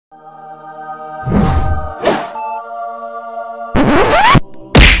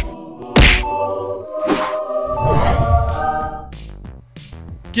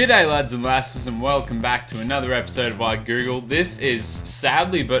G'day lads and lasses, and welcome back to another episode of iGoogle. This is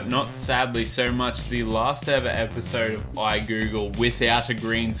sadly, but not sadly so much, the last ever episode of iGoogle without a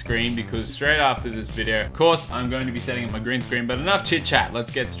green screen, because straight after this video, of course, I'm going to be setting up my green screen, but enough chit chat,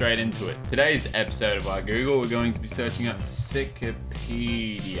 let's get straight into it. Today's episode of iGoogle, we're going to be searching up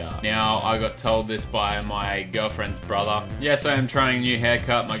Sickipedia. Now, I got told this by my girlfriend's brother. Yes, I am trying a new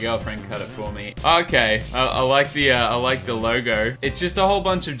haircut, my girlfriend cut it for me. Okay, I like the logo. It's just a whole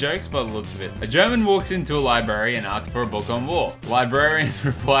bunch of jokes by the looks of it. A German walks into a library and asks for a book on war. Librarian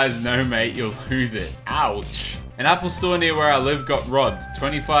replies, "No mate, you'll lose it." Ouch. An Apple store near where I live got robbed.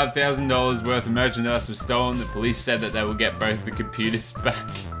 $25,000 worth of merchandise was stolen. The police said that they will get both the computers back.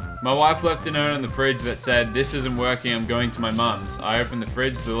 My wife left a note on the fridge that said, "This isn't working, I'm going to my mum's." I opened the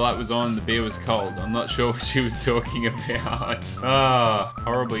fridge, the light was on, the beer was cold. I'm not sure what she was talking about. Ah,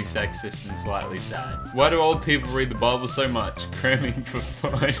 horribly sexist and slightly sad. Why do old people read the Bible so much? Cramming for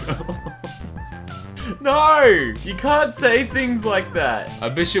finals. No! You can't say things like that.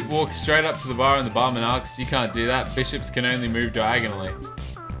 A bishop walks straight up to the bar and the barman asks, "You can't do that, bishops can only move diagonally."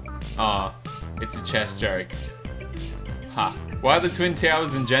 Ah, it's a chess joke. Ha. Why are the Twin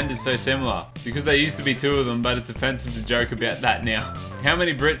Towers and genders so similar? Because there used to be two of them, but it's offensive to joke about that now. How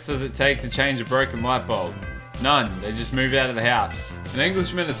many Brits does it take to change a broken light bulb? None. They just moved out of the house. An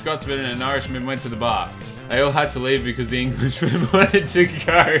Englishman, a Scotsman, and an Irishman went to the bar. They all had to leave because the Englishman wanted to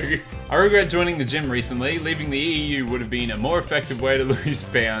go. I regret joining the gym recently. Leaving the EU would have been a more effective way to lose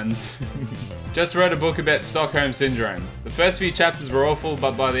pounds. Just read a book about Stockholm Syndrome. The first few chapters were awful,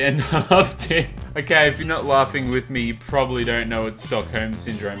 but by the end I loved it. Okay, if you're not laughing with me, you probably don't know what Stockholm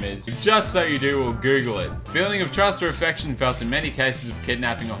Syndrome is. Just so you do, we'll Google it. Feeling of trust or affection felt in many cases of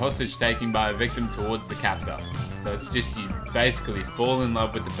kidnapping or hostage taking by a victim towards the captor. So it's just you basically fall in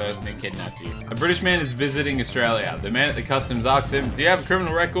love with the person who kidnapped you. A British man is visiting Australia. The man at the customs asks him, "Do you have a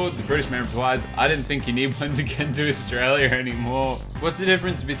criminal record?" The British man replies, "I didn't think you need one to get into Australia anymore." What's the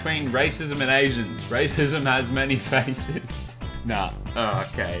difference between racism and Asians? Racism has many faces. Nah. Oh,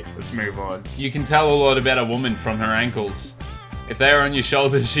 okay, let's move on. You can tell a lot about a woman from her ankles. If they are on your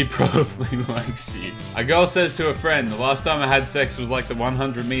shoulders, she probably likes you. A girl says to a friend, "The last time I had sex was like the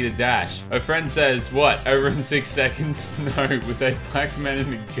 100-meter dash." Her friend says, "What, over in 6 seconds?" "No, with a black man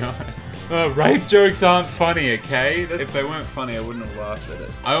and a gun." Rape jokes aren't funny, okay? If they weren't funny, I wouldn't have laughed at it.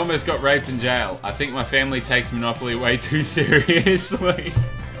 I almost got raped in jail. I think my family takes Monopoly way too seriously.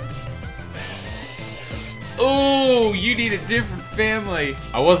 Oh, you need a different family.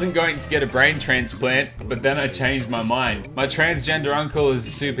 I wasn't going to get a brain transplant, but then I changed my mind. My transgender uncle is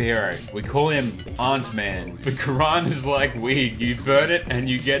a superhero. We call him Ant-Man. The Quran is like weed. You burn it and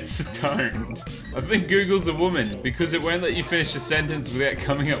you get stoned. I think Google's a woman because it won't let you finish a sentence without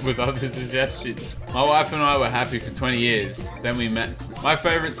coming up with other suggestions. My wife and I were happy for 20 years. Then we met. My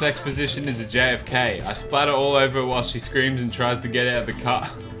favorite sex position is a JFK. I splatter all over her while she screams and tries to get out of the car.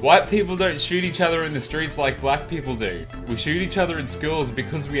 White people don't shoot each other in the streets like black people do. We shoot each other in schools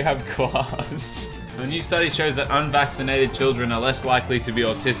because we have class. A new study shows that unvaccinated children are less likely to be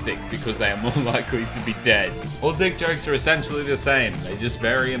autistic because they are more likely to be dead. All dick jokes are essentially the same. They just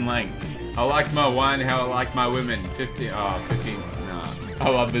vary in length. I like my wine how I like my women. 15, nah. I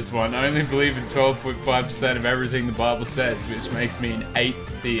love this one. I only believe in 12.5% of everything the Bible says, which makes me an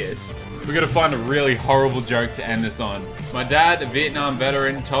atheist. We gotta find a really horrible joke to end this on. My dad, a Vietnam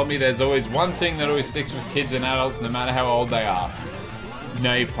veteran, told me there's always one thing that always sticks with kids and adults no matter how old they are.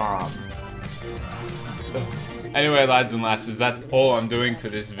 Napalm. Anyway, lads and lasses, that's all I'm doing for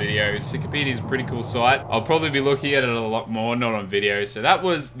this video. Sickipedia is a pretty cool site. I'll probably be looking at it a lot more, not on video. So that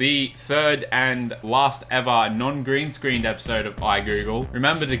was the third and last ever non-green screened episode of iGoogle.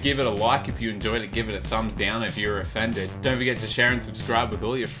 Remember to give it a like if you enjoyed it, give it a thumbs down if you were offended. Don't forget to share and subscribe with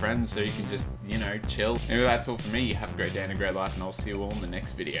all your friends so you can just, you know, chill. Anyway, that's all for me. Have a great day and a great life, and I'll see you all in the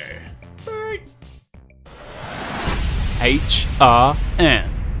next video. Bye! HRN.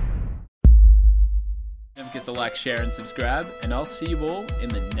 Don't forget to like, share, and subscribe, and I'll see you all in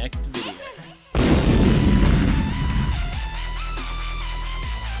the next video.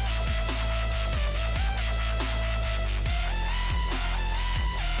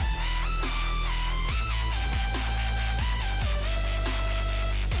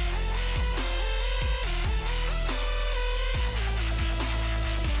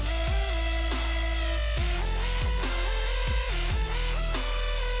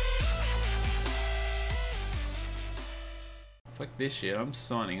 Fuck this shit, I'm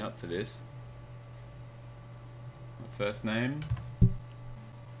signing up for this. My first name.